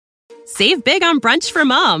Save big on brunch for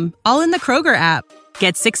mom, all in the Kroger app.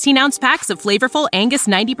 Get 16-ounce packs of flavorful Angus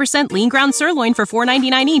 90% lean ground sirloin for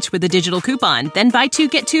 $4.99 each with a digital coupon. Then buy 2,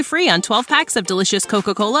 get 2 free on 12 packs of delicious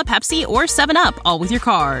Coca-Cola, Pepsi, or 7-Up, all with your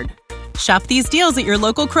card. Shop these deals at your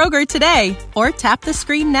local Kroger today, or tap the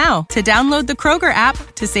screen now to download the Kroger app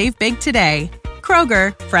to save big today.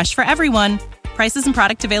 Kroger, fresh for everyone. Prices and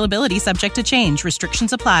product availability subject to change.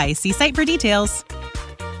 Restrictions apply. See site for details.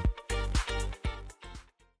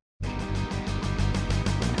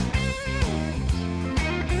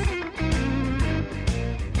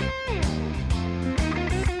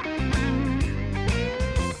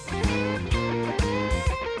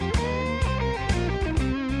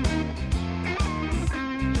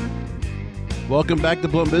 Welcome back to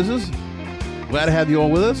Blunt Business. Glad to have you all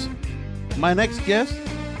with us. My next guest,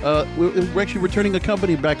 we're actually returning a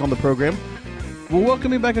company back on the program. We're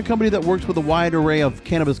welcoming back a company that works with a wide array of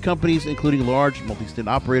cannabis companies, including large multi-state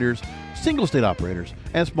operators, single-state operators,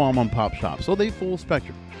 and small mom-and-pop shops. So they full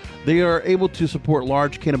spectrum. They are able to support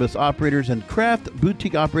large cannabis operators and craft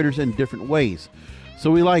boutique operators in different ways. So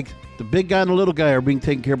we like the big guy and the little guy are being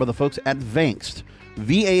taken care of by the folks at Vangst.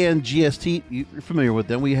 VANGST. You're familiar with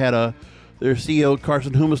them. We had their CEO,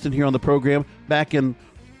 Carson Humiston, here on the program back in,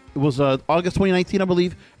 it was August 2019, I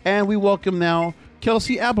believe. And we welcome now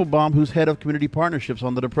Kelsey Applebaum, who's head of community partnerships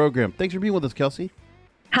on the program. Thanks for being with us, Kelsey.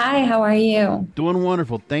 Hi, how are you? Doing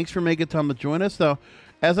wonderful. Thanks for making time to join us. So,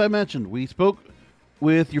 as I mentioned, we spoke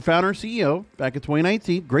with your founder and CEO back in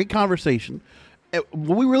 2019. Great conversation.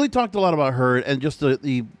 We really talked a lot about her and just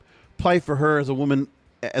the plight for her as a woman,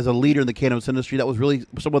 as a leader in the cannabis industry. That was really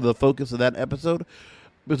some of the focus of that episode.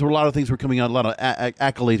 Because a lot of things were coming out, a lot of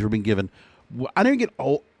accolades were being given. I didn't get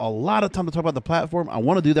a lot of time to talk about the platform. I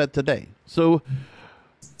want to do that today. So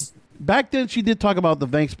back then, she did talk about the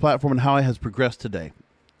Vangst platform and how it has progressed today.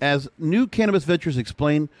 As New Cannabis Ventures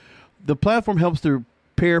explained, the platform helps to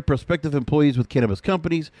pair prospective employees with cannabis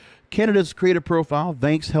companies. Candidates create a profile.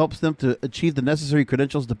 Vangst helps them to achieve the necessary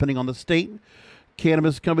credentials depending on the state.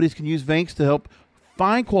 Cannabis companies can use Vangst to help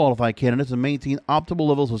find qualified candidates and maintain optimal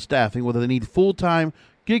levels of staffing, whether they need full-time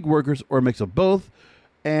gig workers or a mix of both.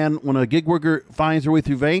 And when a gig worker finds their way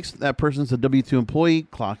through Vangst, that person's a W-2 employee,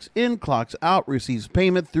 clocks in, clocks out, receives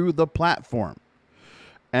payment through the platform.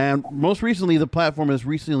 And most recently, the platform has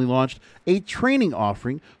recently launched a training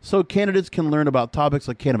offering so candidates can learn about topics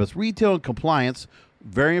like cannabis retail and compliance,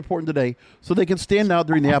 very important today, so they can stand out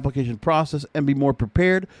during the application process and be more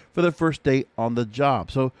prepared for their first day on the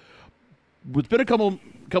job. So it's been a couple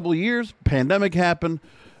of years, pandemic happened,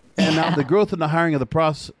 and now the growth in the hiring of the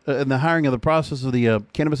process of the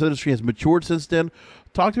cannabis industry has matured since then.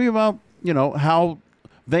 Talk to me about how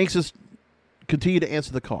Vangst has continued to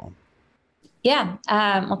answer the call. Yeah.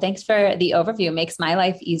 Well, thanks for the overview. It makes my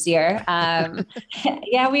life easier.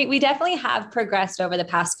 Yeah, we definitely have progressed over the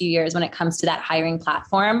past few years when it comes to that hiring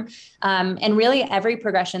platform. And really every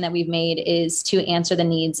progression that we've made is to answer the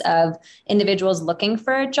needs of individuals looking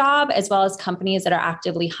for a job, as well as companies that are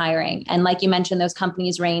actively hiring. And like you mentioned, those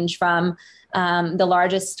companies range from the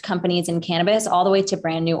largest companies in cannabis all the way to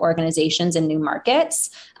brand new organizations and new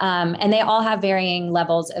markets. And they all have varying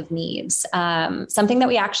levels of needs. Something that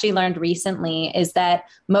we actually learned recently is that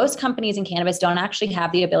most companies in cannabis don't actually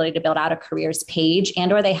have the ability to build out a careers page,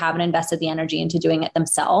 and or they haven't invested the energy into doing it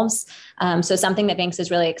themselves. So something that Vangst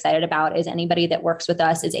is really excited about is anybody that works with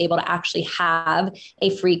us is able to actually have a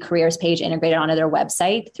free careers page integrated onto their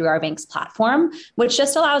website through our Vangst platform, which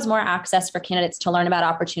just allows more access for candidates to learn about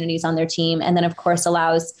opportunities on their team. And then, of course,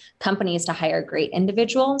 allows companies to hire great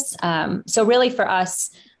individuals. So really for us,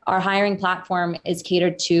 our hiring platform is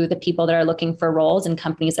catered to the people that are looking for roles and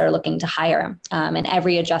companies that are looking to hire. And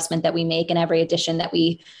every adjustment that we make and every addition that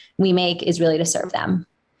we make is really to serve them.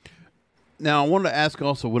 Now, I wanted to ask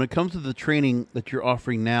also, when it comes to the training that you're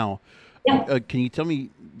offering now, can you tell me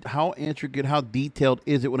how intricate, how detailed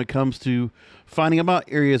is it when it comes to finding about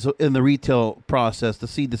areas in the retail process, the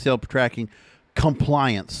seed to sale tracking,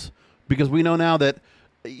 compliance? Because we know now that,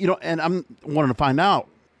 and I'm wanting to find out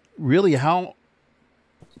really how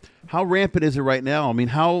rampant is it right now? I mean,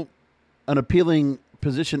 how an appealing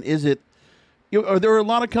position is it? Are there a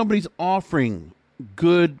lot of companies offering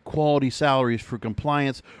good quality salaries for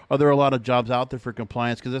compliance? Are there a lot of jobs out there for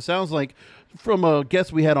compliance? Because it sounds like from a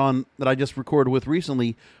guest we had on that I just recorded with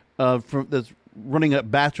recently, from that's running a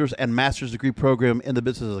bachelor's and master's degree program in the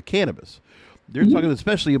business of cannabis. They're talking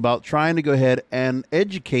especially about trying to go ahead and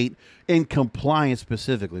educate in compliance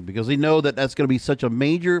specifically, because they know that that's going to be such a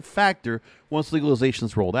major factor once legalization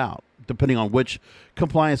is rolled out, depending on which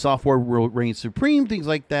compliance software will reign supreme, things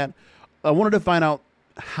like that. I wanted to find out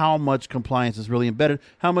how much compliance is really embedded,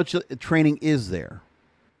 how much training is there.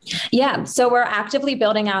 Yeah, so we're actively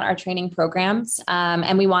building out our training programs,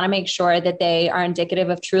 and we want to make sure that they are indicative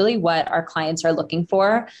of truly what our clients are looking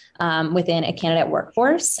for within a candidate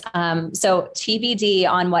workforce. So TBD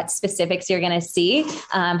on what specifics you're going to see.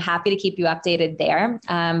 Happy to keep you updated there,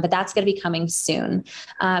 but that's going to be coming soon.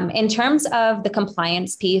 In terms of the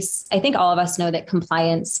compliance piece, I think all of us know that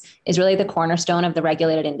compliance is really the cornerstone of the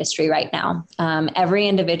regulated industry right now. Every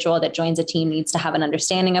individual that joins a team needs to have an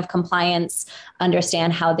understanding of compliance,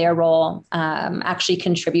 understand how their role actually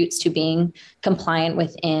contributes to being compliant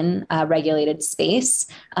within a regulated space.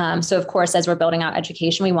 So of course, as we're building out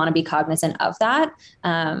education, we want to be cognizant of that.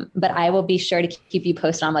 But I will be sure to keep you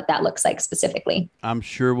posted on what that looks like specifically. I'm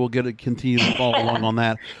sure we'll continue to follow along on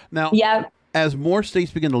that. Now, as more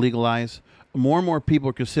states begin to legalize, more and more people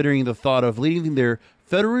are considering the thought of leaving their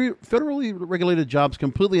federally regulated jobs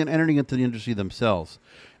completely and entering into the industry themselves.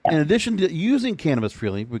 In addition to using cannabis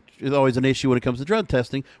freely, which is always an issue when it comes to drug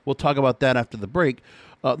testing, we'll talk about that after the break.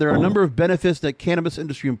 There are a number of benefits that cannabis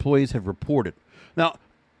industry employees have reported. Now,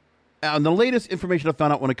 on the latest information I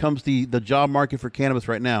found out when it comes to the job market for cannabis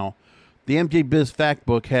right now, the MJ Biz Fact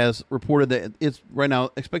Book has reported that it's right now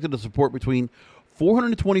expected to support between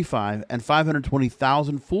 425 and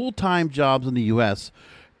 520,000 full-time jobs in the U.S.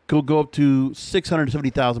 Could go up to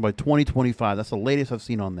 670,000 by 2025. That's the latest I've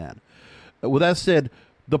seen on that. With that said,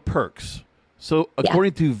 the perks. So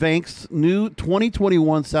according to Vank's new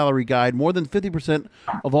 2021 salary guide, more than 50%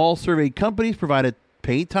 of all surveyed companies provided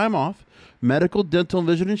paid time off, medical, dental, and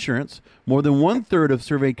vision insurance. More than 1/3 of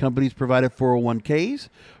surveyed companies provided 401ks,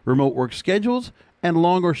 remote work schedules, and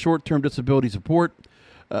long or short-term disability support.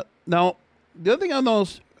 Now, the other thing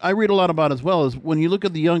I read a lot about as well is when you look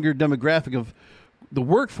at the younger demographic of the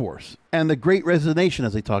workforce and the great resignation,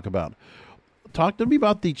 as they talk about. Talk to me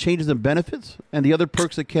about the changes in benefits and the other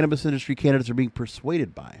perks that cannabis industry candidates are being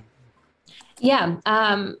persuaded by. Yeah,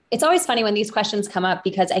 it's always funny when these questions come up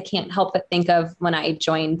because I can't help but think of when I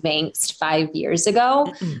joined Vanxt 5 years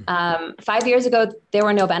ago. 5 years ago, there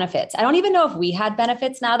were no benefits. I don't even know if we had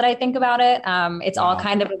benefits now that I think about it. It's all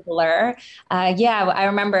kind of a blur. I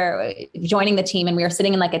remember joining the team and we were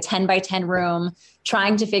sitting in like a 10 by 10 room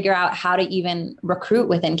trying to figure out how to even recruit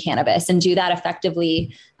within cannabis and do that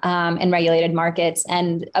effectively in regulated markets.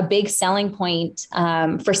 And a big selling point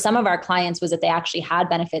for some of our clients was that they actually had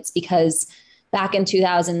benefits because back in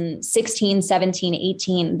 2016, 17,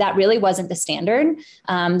 18, that really wasn't the standard.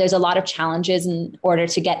 There's a lot of challenges in order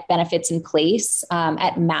to get benefits in place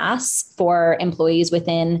at mass for employees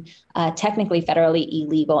within technically federally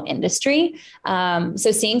illegal industry.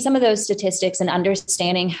 So seeing some of those statistics and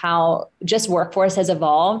understanding how just workforce has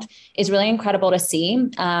evolved is really incredible to see.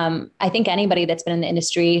 I think anybody that's been in the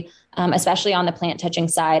industry, especially on the plant touching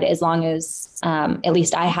side, as long as at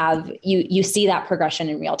least I have, you see that progression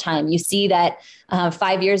in real time. You see that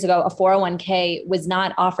 5 years ago, a 401k was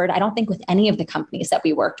not offered, I don't think, with any of the companies that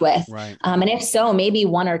we worked with. Right. And if so, maybe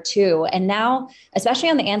one or two. And now, especially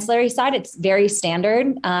on the ancillary side, it's very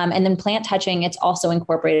standard. And then plant touching, it's also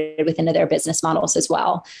incorporated within their business models as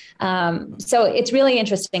well. So it's really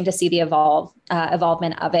interesting to see the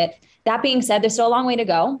evolvement of it. That being said, there's still a long way to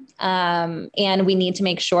go. And we need to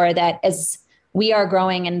make sure that as we are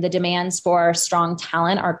growing and the demands for strong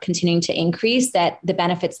talent are continuing to increase, that the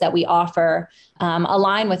benefits that we offer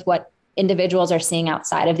align with what individuals are seeing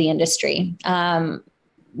outside of the industry.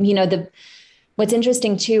 What's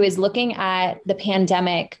interesting too is looking at the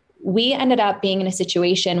pandemic, we ended up being in a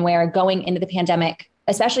situation where going into the pandemic,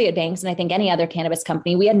 especially at Vanxt, and I think any other cannabis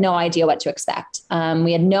company, we had no idea what to expect.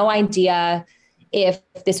 We had no idea if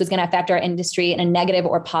this was going to affect our industry in a negative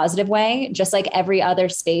or positive way. Just like every other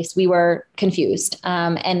space, we were confused.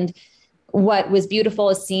 And what was beautiful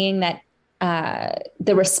is seeing that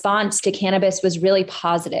the response to cannabis was really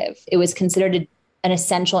positive. It was considered an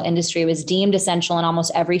essential industry. It was deemed essential in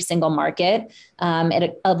almost every single market.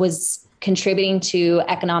 It was contributing to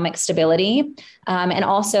economic stability and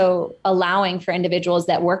also allowing for individuals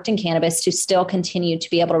that worked in cannabis to still continue to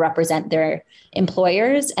be able to represent their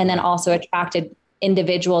employers, and then also attracted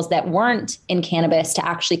individuals that weren't in cannabis to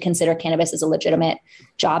actually consider cannabis as a legitimate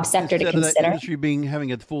job sector to consider. That industry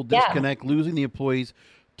having a full disconnect, losing the employees,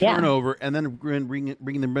 turnover, and then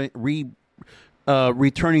bringing them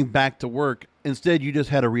returning back to work. Instead, you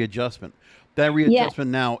just had a readjustment. That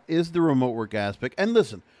readjustment now is the remote work aspect. And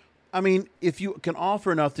listen, I mean, if you can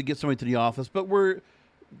offer enough to get somebody to the office, but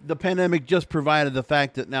the pandemic just provided the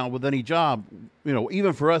fact that now with any job,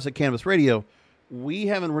 even for us at Cannabis Radio, we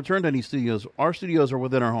haven't returned to any studios. Our studios are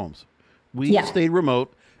within our homes. We stayed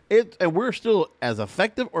remote, and we're still as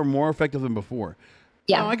effective or more effective than before.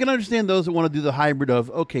 Yeah. Now, I can understand those that want to do the hybrid of,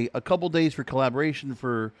 okay, a couple days for collaboration,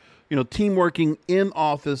 for, team working in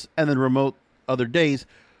office and then remote other days.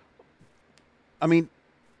 I mean,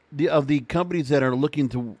 the companies that are looking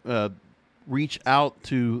to reach out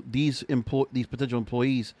to these potential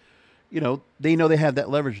employees, they know they have that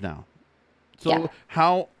leverage now. So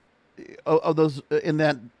how of those in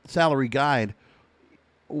that salary guide,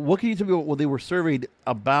 what can you tell me what they were surveyed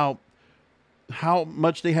about how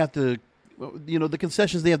much they have to, the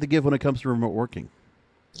concessions they have to give when it comes to remote working?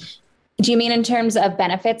 Do you mean in terms of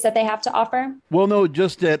benefits that they have to offer? Well, no,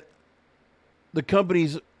 just that the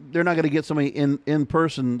companies, they're not going to get somebody in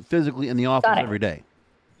person physically in the office every day.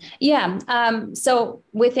 Yeah. So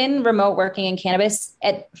within remote working in cannabis,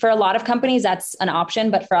 for a lot of companies, that's an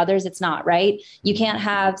option, but for others, it's not, right? You can't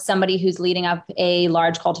have somebody who's leading up a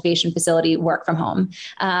large cultivation facility work from home.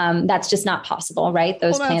 That's just not possible, right?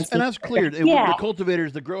 Those plants. And that's clear. The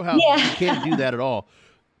cultivators, the grow house, you can't do that at all.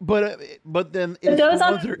 But then it's the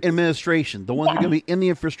ones that are administration, the ones that are going to be in the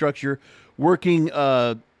infrastructure, working,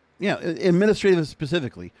 administrative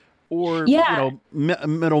specifically, or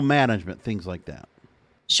middle management, things like that.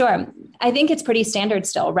 Sure. I think it's pretty standard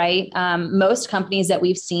still, right? Most companies that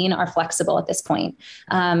we've seen are flexible at this point.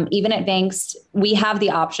 Even at banks, we have the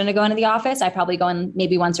option to go into the office. I probably go in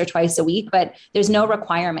maybe once or twice a week, but there's no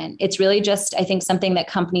requirement. It's really just, I think, something that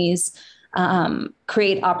companies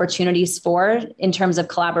create opportunities for in terms of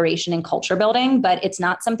collaboration and culture building, but it's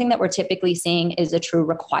not something that we're typically seeing is a true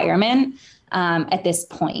requirement at this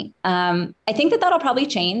point. I think that'll probably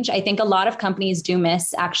change. I think a lot of companies do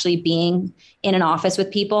miss actually being in an office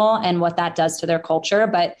with people and what that does to their culture,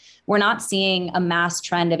 but we're not seeing a mass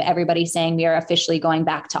trend of everybody saying we are officially going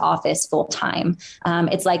back to office full time.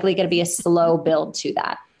 It's likely going to be a slow build to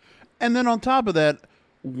that. And then on top of that,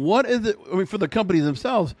 what is it, for the companies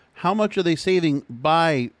themselves, how much are they saving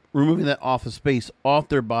by removing that office space off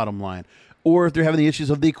their bottom line? Or if they're having the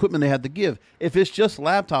issues of the equipment they had to give. If it's just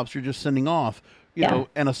laptops you're just sending off,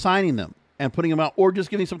 and assigning them and putting them out, or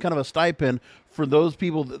just giving some kind of a stipend for those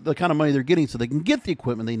people, the kind of money they're getting so they can get the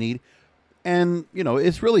equipment they need. And,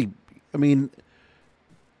 it's really,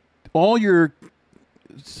 all your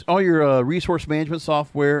resource management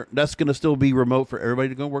software, that's going to still be remote for everybody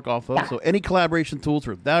to go work off of. So any collaboration tools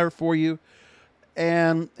are there for you.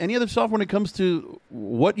 And any other software when it comes to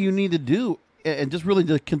what you need to do and just really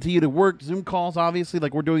to continue to work, Zoom calls, obviously,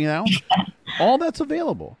 like we're doing now, all that's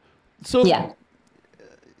available. So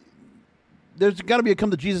there's got to be a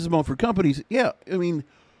come to Jesus moment for companies. Yeah,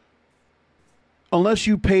 unless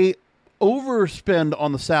you pay overspend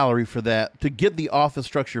on the salary for that to get the office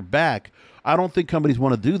structure back, I don't think companies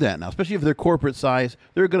want to do that now, especially if they're corporate size.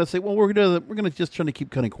 They're going to say, well, we're going to just try to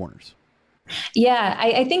keep cutting corners. Yeah,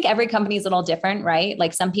 I think every company is a little different, right?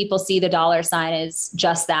 Like some people see the dollar sign as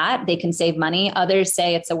just that they can save money. Others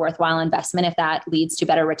say it's a worthwhile investment if that leads to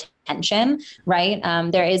better retention, right?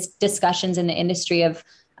 There is discussions in the industry of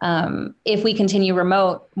if we continue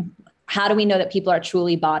remote, how do we know that people are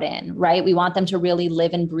truly bought in, right? We want them to really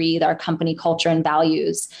live and breathe our company culture and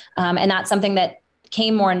values. And that's something that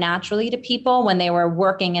came more naturally to people when they were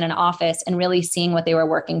working in an office and really seeing what they were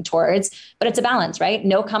working towards. But it's a balance, right?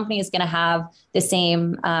 No company is going to have the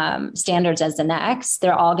same standards as the next.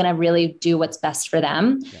 They're all going to really do what's best for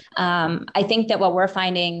them. I think that what we're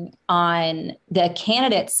finding on the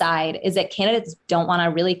candidate side is that candidates don't want to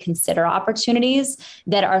really consider opportunities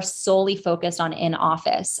that are solely focused on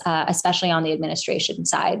in-office, especially on the administration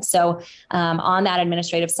side. So on that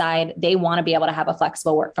administrative side, they want to be able to have a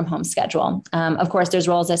flexible work from home schedule. Of course, there's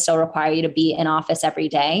roles that still require you to be in office every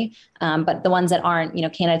day. But the ones that aren't,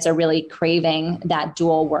 candidates are really craving that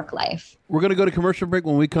dual work life. We're going to go to commercial break.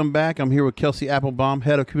 When we come back, I'm here with Kelsey Applebaum,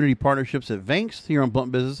 Head of Community Partnerships at Vanks, here on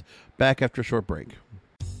Blunt Business. Back after a short break.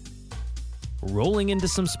 Rolling into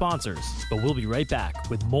some sponsors, but we'll be right back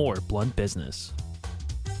with more Blunt Business.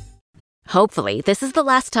 Hopefully, this is the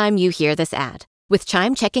last time you hear this ad. With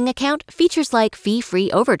Chime Checking Account, features like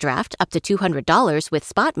fee-free overdraft up to $200 with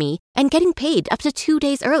SpotMe and getting paid up to 2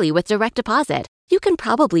 days early with direct deposit, you can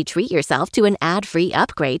probably treat yourself to an ad-free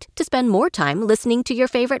upgrade to spend more time listening to your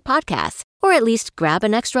favorite podcasts, or at least grab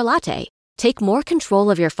an extra latte. Take more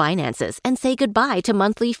control of your finances and say goodbye to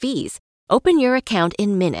monthly fees. Open your account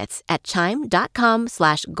in minutes at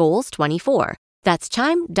chime.com/goals24. That's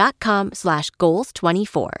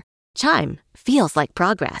chime.com/goals24. Chime feels like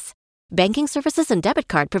progress. Banking services and debit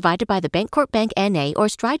card provided by the Bancorp Bank N.A. or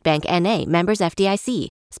Stride Bank N.A. members FDIC.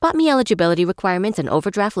 SpotMe eligibility requirements and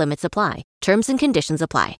overdraft limits apply. Terms and conditions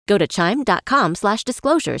apply. Go to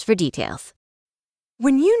chime.com/disclosures for details.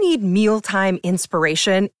 When you need mealtime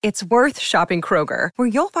inspiration, it's worth shopping Kroger, where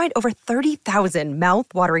you'll find over 30,000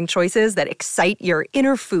 mouth-watering choices that excite your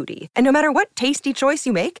inner foodie. And no matter what tasty choice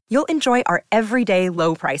you make, you'll enjoy our everyday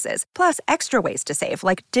low prices, plus extra ways to save,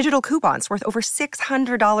 like digital coupons worth over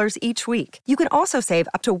 $600 each week. You can also save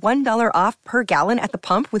up to $1 off per gallon at the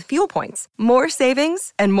pump with fuel points. More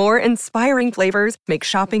savings and more inspiring flavors make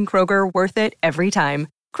shopping Kroger worth it every time.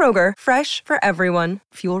 Kroger, fresh for everyone.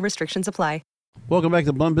 Fuel restrictions apply. Welcome back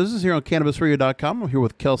to Blunt Business here on CannabisRadio.com. I'm here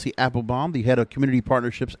with Kelsey Applebaum, the head of community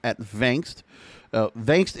partnerships at Vangst.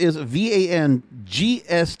 Vangst is VANGST.com.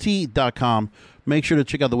 Make sure to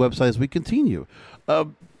check out the website as we continue.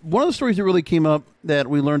 One of the stories that really came up that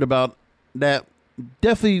we learned about that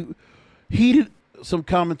definitely heated some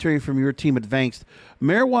commentary from your team at Vangst.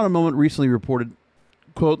 Marijuana Moment recently reported,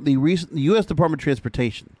 quote, the U.S. Department of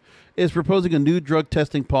Transportation is proposing a new drug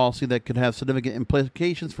testing policy that could have significant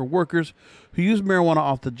implications for workers who use marijuana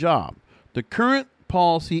off the job. The current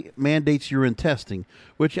policy mandates urine testing,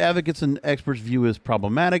 which advocates and experts view as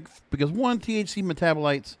problematic because, one, THC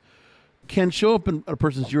metabolites can show up in a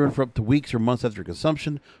person's urine for up to weeks or months after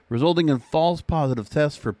consumption, resulting in false positive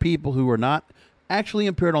tests for people who are not actually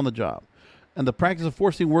impaired on the job. And the practice of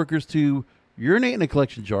forcing workers to urinate in a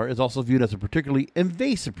collection jar is also viewed as a particularly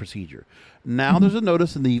invasive procedure. Now there's a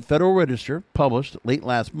notice in the Federal Register published late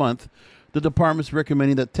last month. The department's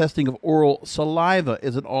recommending that testing of oral saliva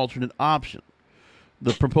is an alternate option.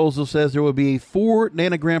 The proposal says there will be a 4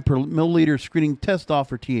 nanogram per milliliter screening test off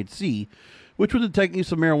for THC, which would detect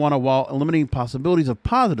use of marijuana while eliminating possibilities of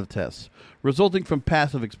positive tests resulting from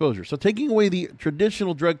passive exposure. So taking away the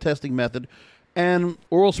traditional drug testing method and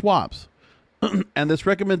oral swabs. And this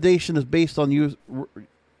recommendation is based on use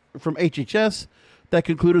from HHS that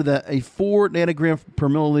concluded that a 4 nanogram per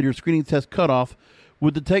milliliter screening test cutoff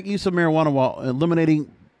would detect use of marijuana while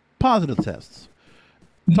eliminating positive tests.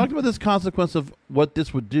 Talk about this consequence of what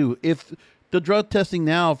this would do if the drug testing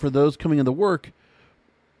now for those coming into work,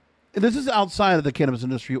 this is outside of the cannabis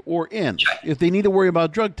industry or in, if they need to worry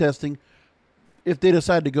about drug testing, if they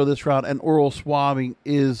decide to go this route and oral swabbing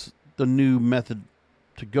is the new method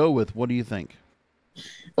to go with. What do you think?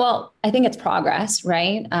 Well, I think it's progress,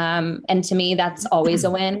 right? And to me, that's always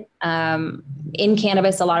a win. In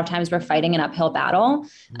cannabis, a lot of times we're fighting an uphill battle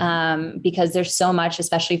because there's so much,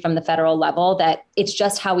 especially from the federal level, that it's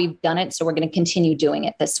just how we've done it. So we're going to continue doing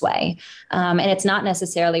it this way. And it's not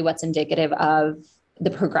necessarily what's indicative of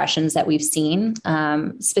the progressions that we've seen.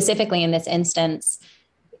 Specifically in this instance,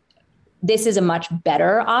 this is a much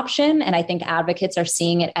better option. And I think advocates are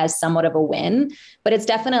seeing it as somewhat of a win, but it's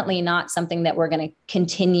definitely not something that we're going to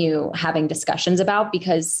continue having discussions about,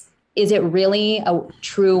 because is it really a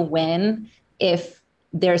true win if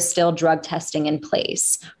there's still drug testing in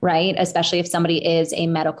place, right? Especially if somebody is a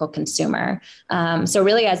medical consumer. So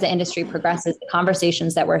really, as the industry progresses, the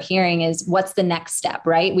conversations that we're hearing is what's the next step,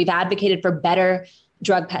 right? We've advocated for better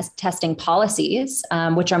drug testing policies,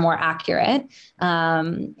 which are more accurate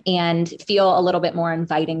and feel a little bit more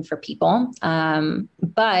inviting for people.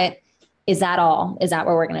 But is that all? Is that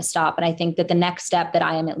where we're going to stop? And I think that the next step that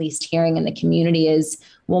I am at least hearing in the community is,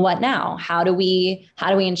 well, what now? How do we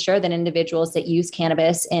ensure that individuals that use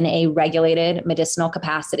cannabis in a regulated medicinal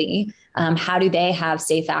capacity, how do they have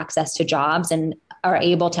safe access to jobs and are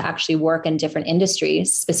able to actually work in different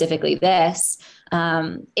industries, specifically this,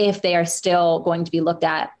 if they are still going to be looked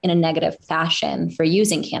at in a negative fashion for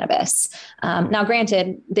using cannabis. Now,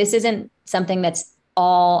 granted, this isn't something that's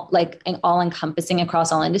all encompassing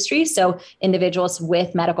across all industries. So individuals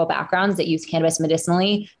with medical backgrounds that use cannabis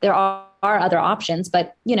medicinally, there are other options,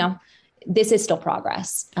 but this is still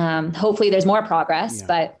progress. Hopefully there's more progress,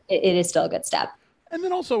 but it is still a good step. And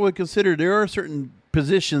then also would consider there are certain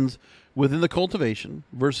positions within the cultivation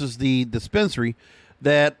versus the dispensary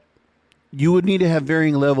that you would need to have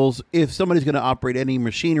varying levels. If somebody's going to operate any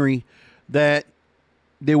machinery, that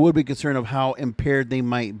there would be concern of how impaired they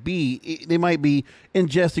might be. They might be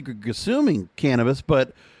ingesting or consuming cannabis,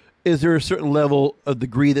 but is there a certain level of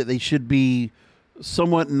degree that they should be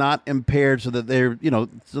somewhat not impaired so that they're,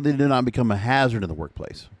 so they do not become a hazard in the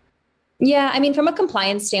workplace? Yeah, I mean, from a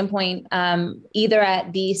compliance standpoint, either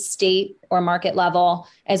at the state or market level,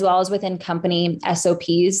 as well as within company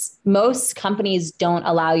SOPs, most companies don't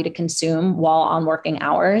allow you to consume while on working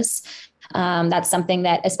hours. That's something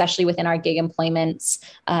that, especially within our gig employments,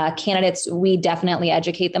 candidates, we definitely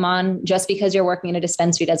educate them on. Just because you're working in a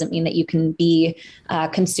dispensary doesn't mean that you can be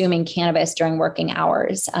consuming cannabis during working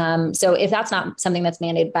hours. So if that's not something that's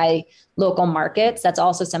mandated by local markets, that's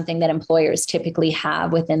also something that employers typically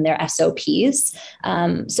have within their SOPs.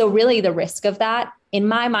 So really the risk of that in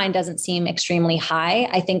my mind doesn't seem extremely high.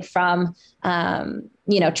 I think from,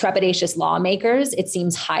 trepidatious lawmakers, it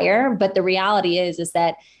seems higher, but the reality is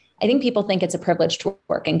that I think people think it's a privilege to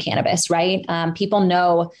work in cannabis, right? People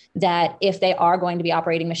know that if they are going to be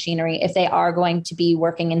operating machinery, if they are going to be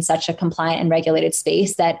working in such a compliant and regulated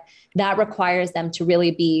space, that requires them to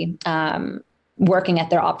really be working at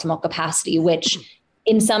their optimal capacity, which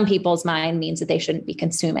in some people's mind means that they shouldn't be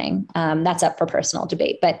consuming. That's up for personal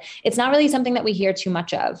debate, but it's not really something that we hear too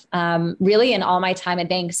much of. Really, in all my time at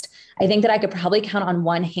Bankst, I think that I could probably count on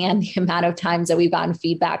one hand the amount of times that we've gotten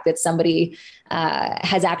feedback that somebody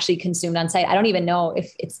has actually consumed on site. I don't even know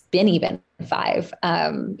if it's been even 5.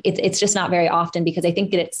 It's just not very often, because I think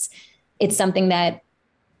that it's something that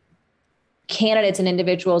candidates and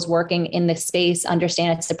individuals working in this space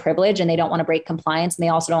understand it's a privilege, and they don't want to break compliance, and they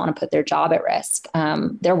also don't want to put their job at risk.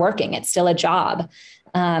 They're working. It's still a job.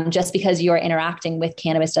 Just because you're interacting with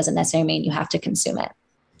cannabis doesn't necessarily mean you have to consume it.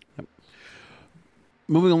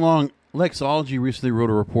 Moving along, Lexology recently wrote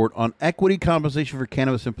a report on equity compensation for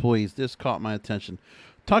cannabis employees. This caught my attention.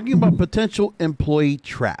 Talking about potential employee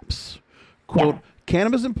traps. Quote,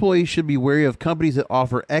 cannabis employees should be wary of companies that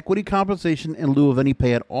offer equity compensation in lieu of any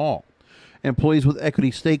pay at all. Employees with equity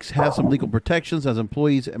stakes have some legal protections as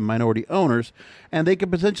employees and minority owners, and they can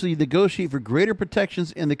potentially negotiate for greater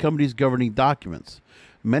protections in the company's governing documents.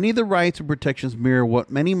 Many of the rights and protections mirror what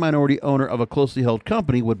many minority owner of a closely held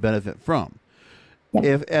company would benefit from.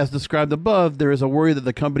 If, as described above, there is a worry that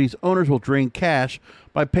the company's owners will drain cash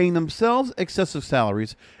by paying themselves excessive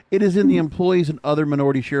salaries, it is in the employees and other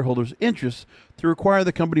minority shareholders' interests to require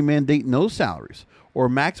the company mandate no salaries or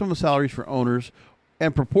maximum salaries for owners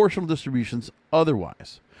and proportional distributions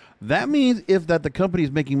otherwise. That means if that the company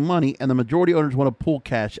is making money and the majority owners want to pull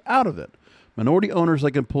cash out of it, minority owners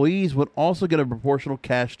like employees would also get a proportional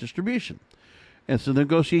cash distribution. And so the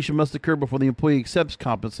negotiation must occur before the employee accepts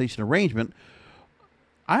compensation arrangement.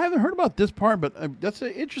 I haven't heard about this part, but that's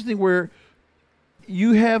interesting, where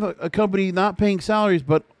you have a company not paying salaries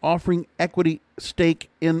but offering equity stake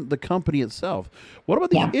in the company itself. What about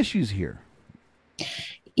the issues here?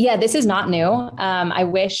 Yeah, this is not new. I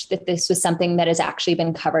wish that this was something that has actually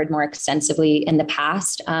been covered more extensively in the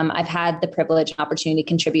past. I've had the privilege and opportunity to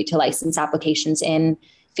contribute to license applications in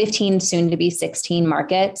 15, soon to be 16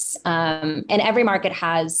 markets. And every market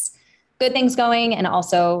has good things going and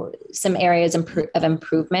also some areas of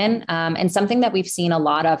improvement. And something that we've seen a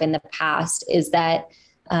lot of in the past is that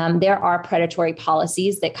there are predatory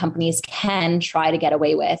policies that companies can try to get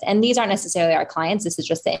away with. And these aren't necessarily our clients. This is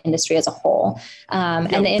just the industry as a whole. And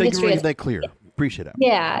the industry is that clear. Appreciate it.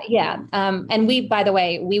 Yeah. And we, by the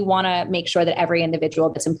way, we want to make sure that every individual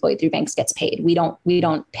that's employed through Bankst gets paid. We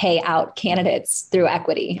don't pay out candidates through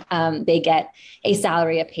equity. They get a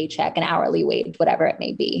salary, a paycheck, an hourly wage, whatever it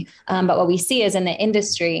may be. But what we see is in the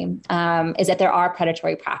industry is that there are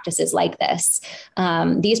predatory practices like this.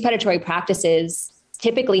 These predatory practices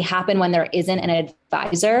typically happen when there isn't an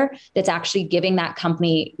advisor that's actually giving that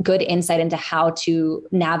company good insight into how to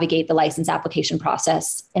navigate the license application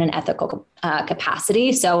process in an ethical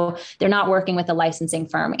capacity. So they're not working with a licensing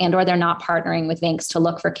firm, and or they're not partnering with Bankst to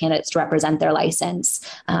look for candidates to represent their license.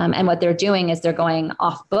 And what they're doing is they're going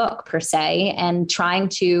off book per se and trying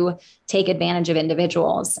to take advantage of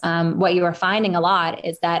individuals. What you are finding a lot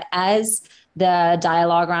is that as the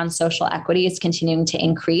dialogue around social equity is continuing to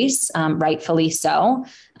increase, rightfully so.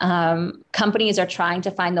 Companies are trying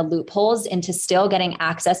to find the loopholes into still getting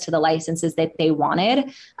access to the licenses that they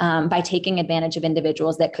wanted by taking advantage of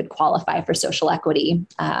individuals that could qualify for social equity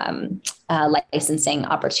licensing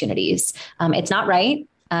opportunities. It's not right.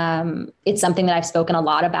 It's something that I've spoken a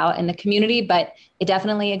lot about in the community, but it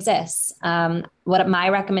definitely exists. What my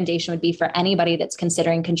recommendation would be for anybody that's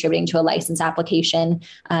considering contributing to a license application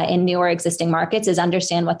in new or existing markets is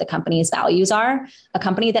understand what the company's values are. A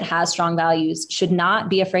company that has strong values should not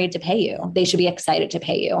be afraid to pay you. They should be excited to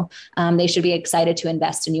pay you. They should be excited to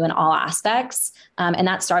invest in you in all aspects. And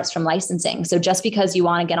that starts from licensing. So just because you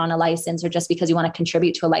want to get on a license or just because you want to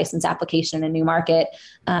contribute to a license application in a new market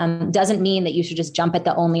doesn't mean that you should just jump at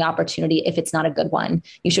the only opportunity if it's not a good one.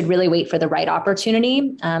 You should really wait for the right opportunity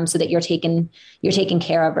so that you're taken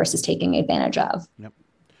care of versus taking advantage of. Yep.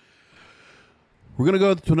 We're going to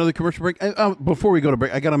go to another commercial break. Before we go to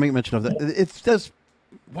break, I got to make mention of that. It's just,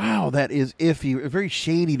 wow, that is iffy. Very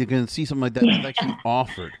shady to go and see something like that that's actually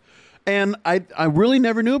offered. And I really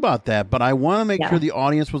never knew about that, but I want to make sure the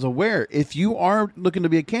audience was aware. If you are looking to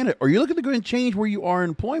be a candidate or you're looking to go and change where you are in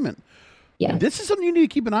employment, this is something you need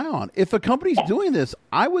to keep an eye on. If a company's doing this,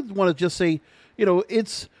 I would want to just say,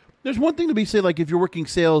 there's one thing to be say, like if you're working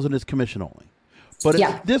sales and it's commission only. But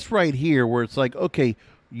it's this right here where it's like, okay,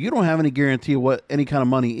 you don't have any guarantee of what any kind of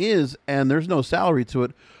money is, and there's no salary to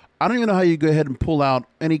it. I don't even know how you go ahead and pull out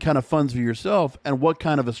any kind of funds for yourself and what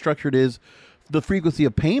kind of a structure it is, the frequency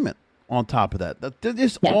of payment on top of that. That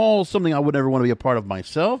is all something I would never want to be a part of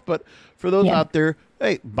myself. But for those out there,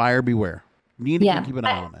 hey, buyer beware. You need to keep an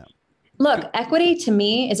eye on that. Look, equity to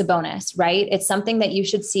me is a bonus, right? It's something that you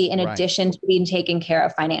should see in addition to being taken care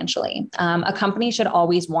of financially. A company should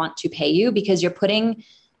always want to pay you because you're putting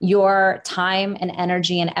your time and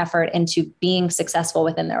energy and effort into being successful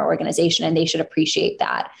within their organization, and they should appreciate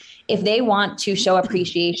that. If they want to show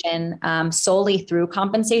appreciation solely through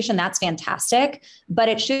compensation, that's fantastic. But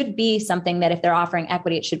it should be something that if they're offering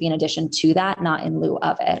equity, it should be in addition to that, not in lieu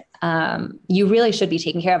of it. You really should be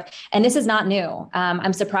taken care of. And this is not new.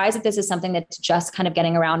 I'm surprised that this is something that's just kind of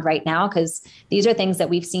getting around right now, because these are things that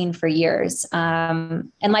we've seen for years. And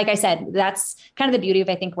like I said, that's kind of the beauty of,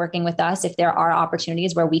 I think, working with us. If there are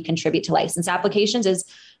opportunities where we contribute to license applications, is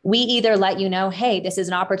we either let you know, hey, this is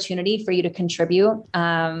an opportunity for you to contribute,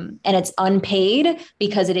 and it's unpaid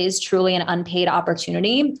because it is truly an unpaid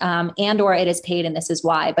opportunity, and or it is paid and this is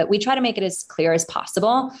why. But we try to make it as clear as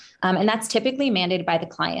possible. And that's typically mandated by the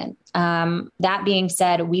client. That being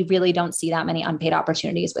said, we really don't see that many unpaid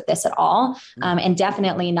opportunities with this at all, and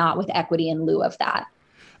definitely not with equity in lieu of that.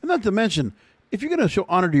 And not to mention, if you're going to show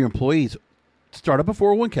honor to your employees, start up a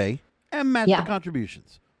 401k and match the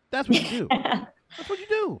contributions. That's what you do. That's what you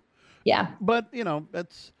do. Yeah. But,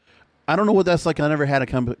 I don't know what that's like. I never had a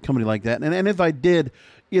company like that. And if I did,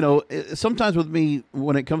 sometimes with me,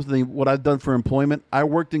 when it comes to what I've done for employment, I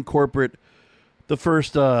worked in corporate the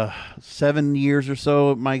first 7 years or so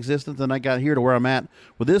of my existence. And I got here to where I'm at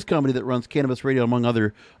with this company that runs Cannabis Radio, among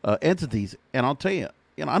other entities. And I'll tell you,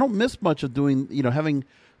 I don't miss much of doing, having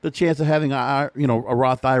the chance of having a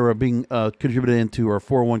Roth IRA being contributed into, or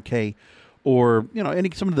 401k, or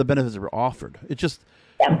some of the benefits that were offered. It's just,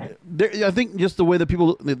 I think, just the way that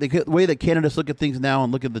the way that candidates look at things now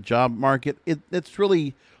and look at the job market, it's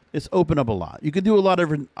opened up a lot. You can do a lot of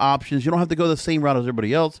different options. You don't have to go the same route as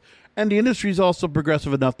everybody else. And the industry is also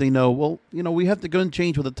progressive enough. They know, we have to go and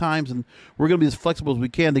change with the times, and we're going to be as flexible as we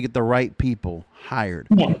can to get the right people hired.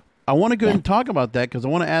 Yeah. I want to go ahead and talk about that, because I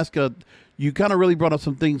want to ask, you kind of really brought up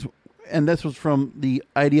some things, and this was from the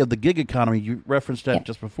idea of the gig economy. You referenced that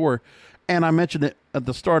just before. And I mentioned it at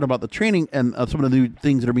the start about the training and some of the new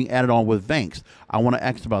things that are being added on with Vanxt. I want to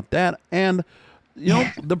ask about that. And,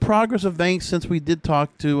 the progress of Vanxt since we did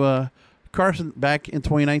talk to Carson back in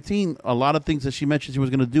 2019. A lot of things that she mentioned she was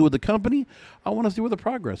going to do with the company. I want to see what the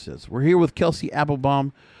progress is. We're here with Kelsey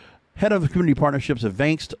Applebaum, Head of Community Partnerships at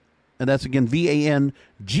Vanxt. And that's, again,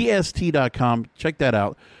 VANGST.com. Check that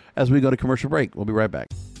out as we go to commercial break. We'll be right back.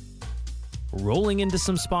 Rolling into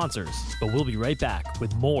some sponsors, but we'll be right back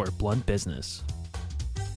with more Blunt Business.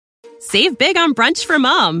 Save big on brunch for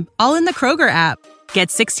mom, all in the Kroger app. Get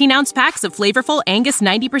 16-ounce packs of flavorful Angus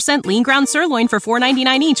 90% lean ground sirloin for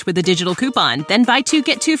 $4.99 each with a digital coupon. Then buy 2,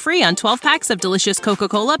 get 2 free on 12 packs of delicious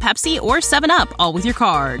Coca-Cola, Pepsi, or 7-Up, all with your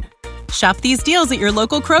card. Shop these deals at your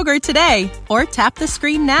local Kroger today, or tap the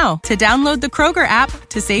screen now to download the Kroger app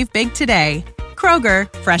to save big today.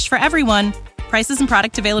 Kroger, fresh for everyone. Prices and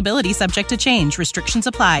product availability subject to change. Restrictions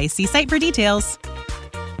apply. See site for details.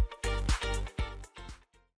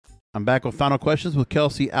 I'm back with final questions with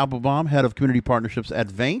Kelsey Applebaum, Head of Community Partnerships at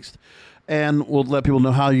Vanxt. And we'll let people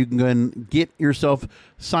know how you can go and get yourself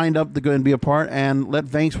signed up to go and be a part, and let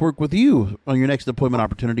Vanxt work with you on your next deployment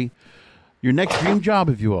opportunity, your next dream job,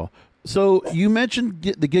 if you will. So you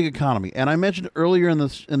mentioned the gig economy, and I mentioned earlier in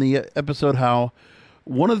the episode how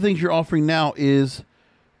one of the things you're offering now is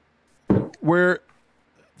where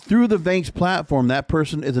through the Vanxt platform, that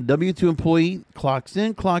person is a W-2 employee, clocks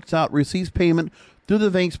in, clocks out, receives payment through the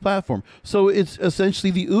Vanxt platform. So it's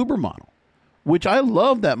essentially the Uber model, which I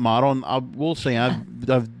love that model. And I will say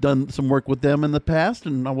I've done some work with them in the past,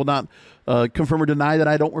 and I will not confirm or deny that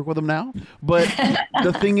I don't work with them now. But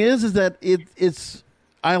the thing is that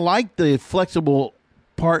I like the flexible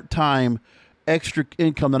part-time extra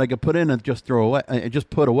income that I could put in and just throw away, and just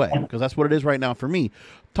put away, because that's what it is right now for me.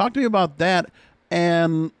 Talk to me about that,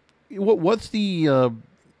 and what's the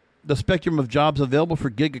spectrum of jobs available for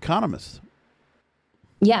gig economists?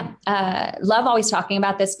 Yeah. Love always talking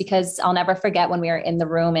about this, because I'll never forget when we were in the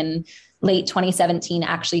room in late 2017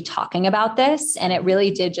 actually talking about this. And it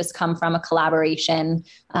really did just come from a collaboration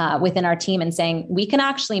within our team and saying, we can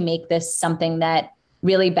actually make this something that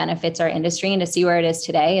really benefits our industry. And to see where it is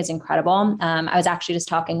today is incredible. I was actually just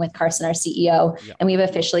talking with Carson, our CEO, and we've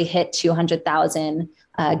officially hit 200,000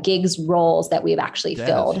 gigs roles that we've actually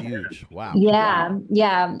filled. That's huge. Wow.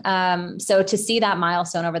 Yeah. So to see that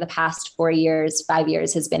milestone over the past 5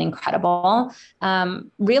 years has been incredible.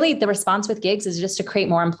 Really, the response with gigs is just to create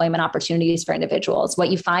more employment opportunities for individuals. What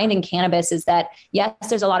you find in cannabis is that, yes,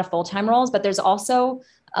 there's a lot of full-time roles, but there's also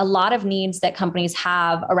a lot of needs that companies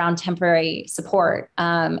have around temporary support,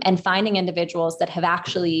 and finding individuals that have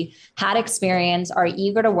actually had experience, are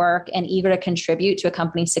eager to work and eager to contribute to a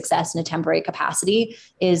company's success in a temporary capacity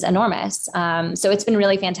is enormous. So it's been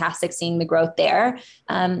really fantastic seeing the growth there.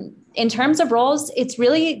 In terms of roles, it's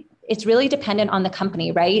really dependent on the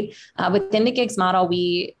company, right? Within the gigs model,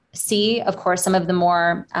 we see, of course, some of the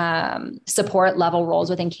more support level roles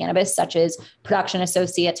within cannabis, such as production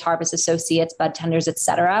associates, harvest associates, bud tenders, et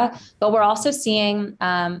cetera. But we're also seeing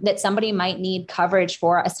that somebody might need coverage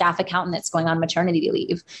for a staff accountant that's going on maternity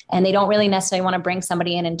leave. And they don't really necessarily want to bring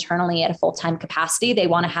somebody in internally at a full-time capacity. They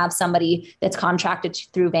want to have somebody that's contracted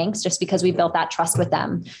through Vanxt just because we built that trust with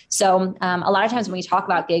them. So a lot of times when we talk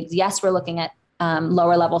about gigs, yes, we're looking at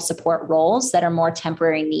lower level support roles that are more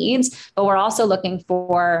temporary needs, but we're also looking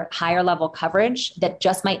for higher level coverage that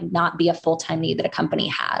just might not be a full-time need that a company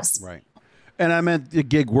has. Right. And I meant the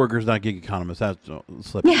gig workers, not gig economists. That's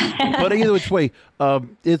slipping. But either which way,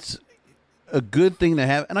 it's a good thing to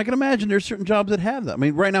have. And I can imagine there's certain jobs that have that. I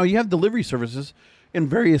mean, right now you have delivery services in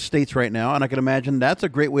various states right now, and I can imagine that's a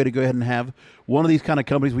great way to go ahead and have one of these kind of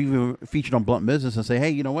companies we've even featured on Blunt Business and say, hey,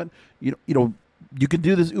 you know what, you can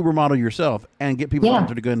do this Uber model yourself and get people out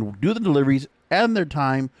there to go and do the deliveries and their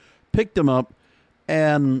time, pick them up.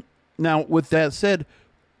 And now with that said,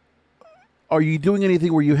 are you doing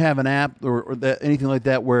anything where you have an app or that, anything like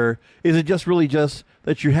that, where is it just really just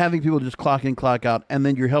that you're having people just clock in, clock out, and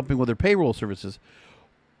then you're helping with their payroll services?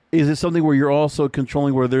 Is it something where you're also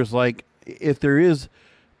controlling where there's like, if there is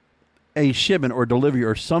a shipment or delivery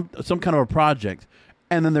or some kind of a project,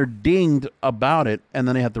 and then they're dinged about it, and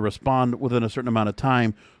then they have to respond within a certain amount of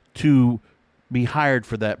time to be hired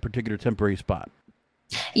for that particular temporary spot?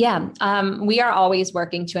 Yeah, we are always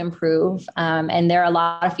working to improve. And there are a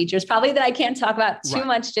lot of features probably that I can't talk about too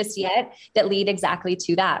much just yet that lead exactly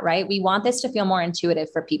to that, right? We want this to feel more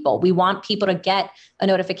intuitive for people. We want people to get a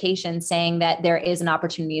notification saying that there is an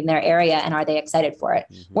opportunity in their area and are they excited for it?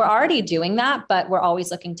 Mm-hmm. We're already doing that, but we're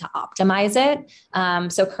always looking to optimize it.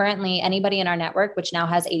 So currently anybody in our network, which now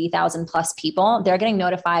has 80,000 plus people, they're getting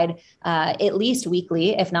notified at least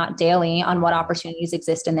weekly, if not daily, on what opportunities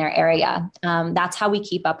exist in their area. That's how we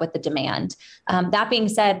keep up with the demand. That being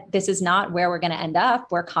said, this is not where we're going to end up.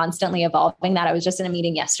 We're constantly evolving that. I was just in a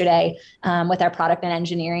meeting yesterday with our product and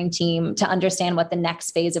engineering team to understand what the next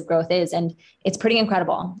phase of growth is. And it's pretty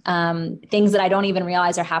incredible. Things that I don't even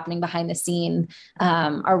realize are happening behind the scene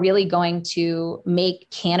are really going to make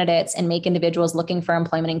candidates and make individuals looking for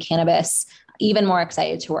employment in cannabis even more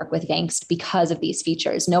excited to work with Vanxt because of these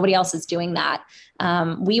features. Nobody else is doing that.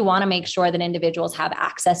 We want to make sure that individuals have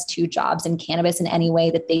access to jobs in cannabis in any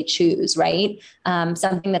way that they choose, right?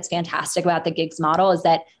 Something that's fantastic about the gigs model is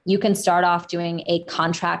that you can start off doing a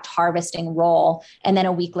contract harvesting role and then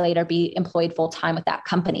a week later be employed full-time with that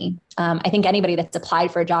company. I think anybody that's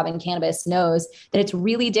applied for a job in cannabis knows that it's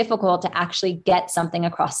really difficult to actually get something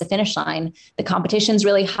across the finish line. The competition's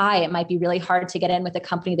really high. It might be really hard to get in with a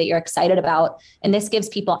company that you're excited about. And this gives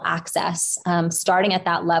people access, starting at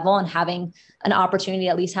that level and having an opportunity to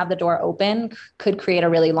at least have the door open could create a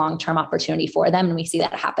really long-term opportunity for them. And we see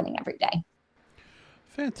that happening every day.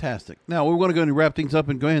 Fantastic. Now we want to go and wrap things up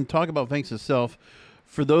and go ahead and talk about Vanxt itself.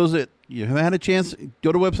 For those that you haven't had a chance,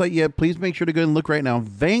 go to the website yet, please make sure to go and look right now.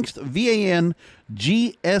 Vanxt,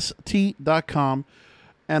 VANGST.com.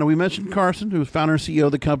 And we mentioned Carson, who's founder and CEO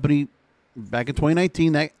of the company back in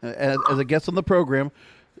 2019 as a guest on the program.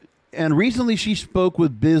 And recently she spoke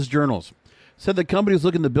with Biz Journals. Said the company is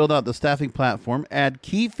looking to build out the staffing platform, add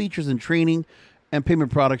key features in training and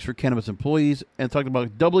payment products for cannabis employees, and talked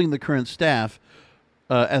about doubling the current staff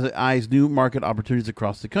as it eyes new market opportunities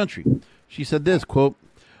across the country. She said this, quote,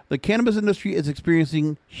 "The cannabis industry is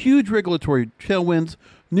experiencing huge regulatory tailwinds.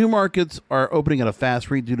 New markets are opening at a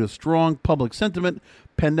fast rate due to strong public sentiment,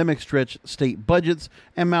 pandemic-stretched state budgets,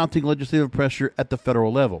 and mounting legislative pressure at the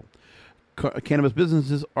federal level. Cannabis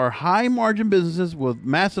businesses are high-margin businesses with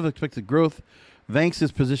massive expected growth. Vanxt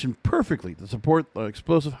is positioned perfectly to support the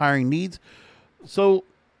explosive hiring needs." So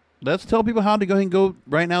let's tell people how to go ahead and go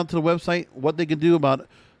right now to the website, what they can do about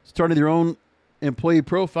starting their own employee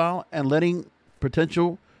profile and letting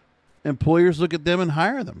potential employers look at them and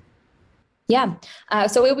hire them. Yeah.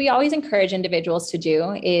 So what we always encourage individuals to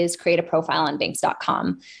do is create a profile on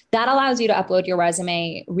Banks.com. That allows you to upload your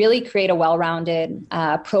resume, really create a well-rounded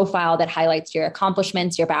profile that highlights your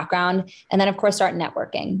accomplishments, your background, and then of course start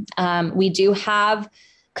networking. We do have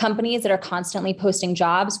companies that are constantly posting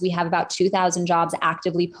jobs. We have about 2,000 jobs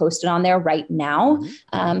actively posted on there right now.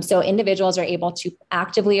 So individuals are able to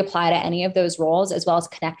actively apply to any of those roles, as well as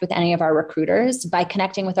connect with any of our recruiters. By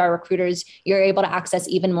connecting with our recruiters, you're able to access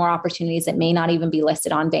even more opportunities that may not even be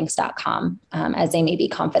listed on Banks.com, as they may be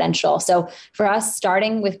confidential. So for us,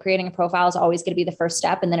 starting with creating a profile is always going to be the first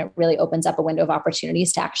step. And then it really opens up a window of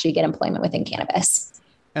opportunities to actually get employment within cannabis.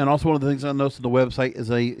 And also one of the things I noticed on the website is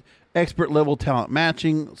a expert level talent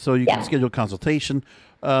matching, so you can schedule consultation.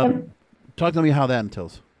 Talk to me how that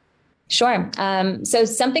entails. Sure. So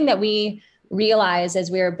something that we realize as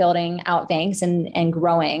we're building out Banks and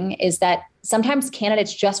growing is that sometimes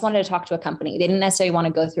candidates just wanted to talk to a company. They didn't necessarily want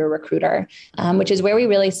to go through a recruiter, which is where we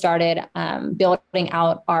really started building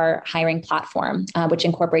out our hiring platform, which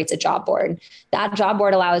incorporates a job board. That job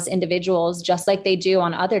board allows individuals, just like they do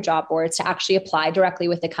on other job boards, to actually apply directly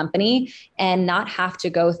with the company and not have to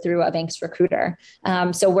go through a Banks recruiter.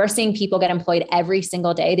 So we're seeing people get employed every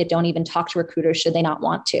single day that don't even talk to recruiters should they not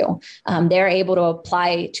want to. They're able to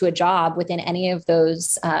apply to a job within any of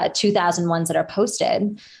those 2,000 ones that are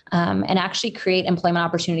posted, and actually create employment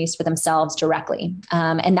opportunities for themselves directly.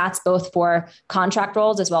 And that's both for contract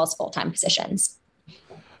roles as well as full-time positions.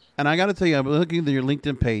 And I got to tell you, I'm looking at your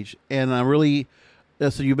LinkedIn page, and I'm really,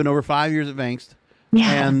 so you've been over 5 years at Banks,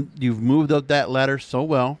 and you've moved up that ladder so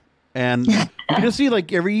well. And you can see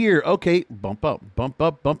like every year, okay, bump up.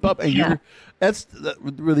 And that's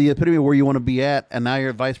really the epitome of where you want to be at. And now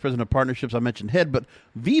you're vice president of partnerships. I mentioned head, but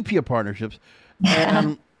VP of partnerships.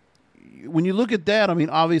 And when you look at that, I mean,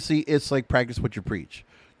 obviously it's like practice what you preach.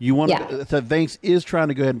 You want that Banks is trying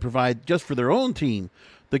to go ahead and provide just for their own team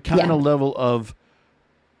the kind of level of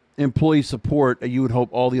employee support that you would hope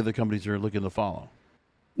all the other companies are looking to follow.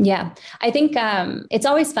 Yeah, I think it's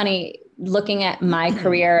always funny looking at my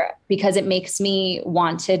career because it makes me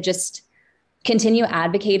want to just continue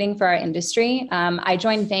advocating for our industry. I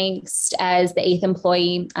joined Banks as the 8th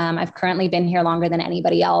employee. I've currently been here longer than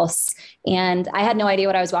anybody else. And I had no idea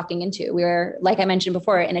what I was walking into. We were, like I mentioned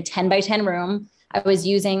before, in a 10 by 10 room. I was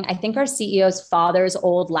using, I think, our CEO's father's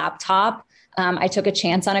old laptop. I took a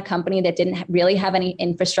chance on a company that didn't really have any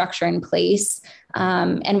infrastructure in place,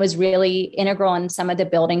 and was really integral in some of the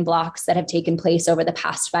building blocks that have taken place over the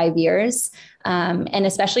past 5 years. And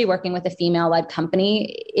especially working with a female-led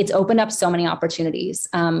company, it's opened up so many opportunities.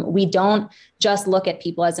 We don't just look at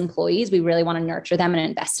people as employees. We really want to nurture them and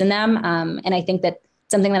invest in them. And I think that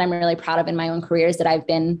something that I'm really proud of in my own career is that I've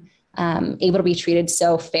been able to be treated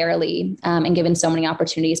so fairly and given so many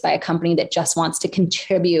opportunities by a company that just wants to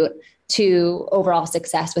contribute to overall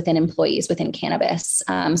success within employees within cannabis.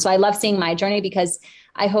 So I love seeing my journey because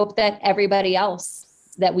I hope that everybody else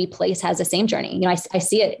that we place has the same journey. You know, I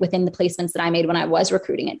see it within the placements that I made when I was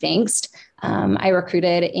recruiting at Banks. I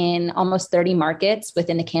recruited in almost 30 markets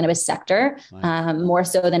within the cannabis sector, more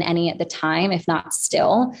so than any at the time, if not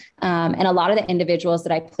still. And a lot of the individuals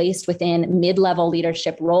that I placed within mid-level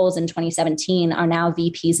leadership roles in 2017 are now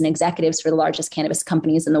VPs and executives for the largest cannabis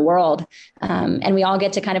companies in the world. And we all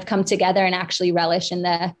get to kind of come together and actually relish in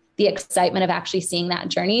the excitement of actually seeing that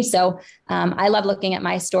journey. So I love looking at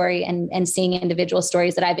my story and seeing individual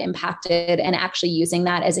stories that I've impacted and actually using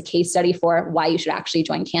that as a case study for why you should actually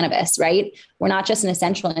join cannabis, right? We're not just an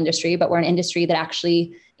essential industry, but we're an industry that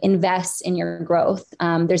actually invests in your growth.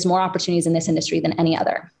 There's more opportunities in this industry than any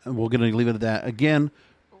other. And we're going to leave it at that. Again,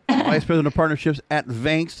 Vice President of Partnerships at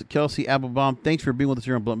Banks, Kelsey Applebaum. Thanks for being with us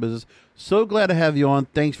here on Blunt Business. So glad to have you on.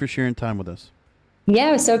 Thanks for sharing time with us. Yeah,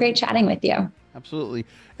 it was so great chatting with you. Absolutely.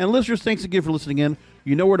 And listeners, thanks again for listening in.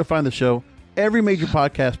 You know where to find the show. Every major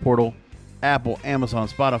podcast portal, Apple, Amazon,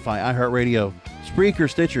 Spotify, iHeartRadio, Spreaker,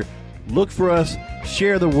 Stitcher. Look for us,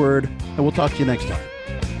 share the word, and we'll talk to you next time.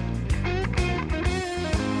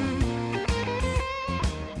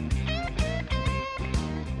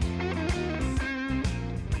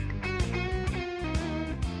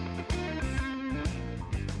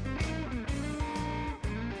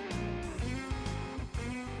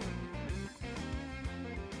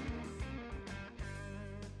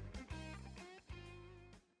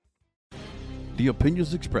 The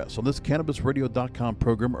opinions expressed on this CannabisRadio.com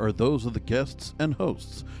program are those of the guests and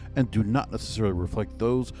hosts and do not necessarily reflect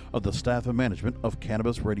those of the staff and management of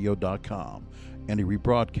CannabisRadio.com. Any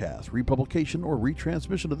rebroadcast, republication, or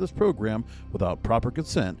retransmission of this program without proper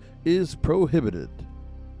consent is prohibited.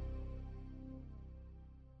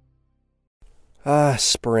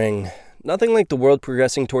 Spring. nothing like the world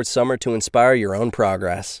progressing towards summer to inspire your own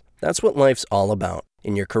progress. That's what life's all about.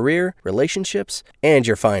 In your career, relationships, and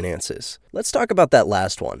your finances. Let's talk about that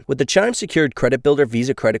last one. With the Chime Secured Credit Builder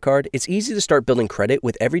Visa Credit Card, it's easy to start building credit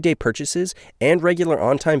with everyday purchases and regular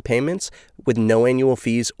on-time payments with no annual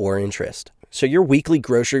fees or interest. So your weekly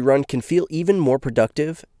grocery run can feel even more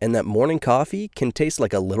productive, and that morning coffee can taste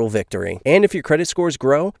like a little victory. And if your credit scores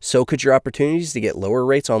grow, so could your opportunities to get lower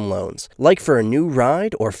rates on loans. Like for a new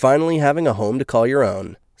ride or finally having a home to call your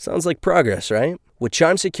own. Sounds like progress, right? With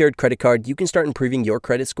Chime Secured Credit Card, you can start improving your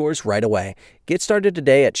credit scores right away. Get started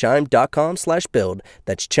today at chime.com/build.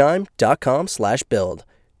 That's chime.com/build.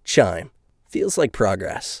 Chime. Feels like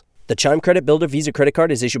progress. The Chime Credit Builder Visa Credit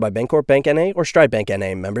Card is issued by Bancorp Bank N.A. or Stride Bank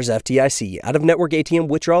N.A. Members FDIC. Out-of-network ATM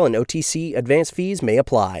withdrawal and OTC advance fees may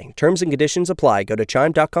apply. Terms and conditions apply. Go to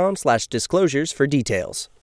chime.com/disclosures for details.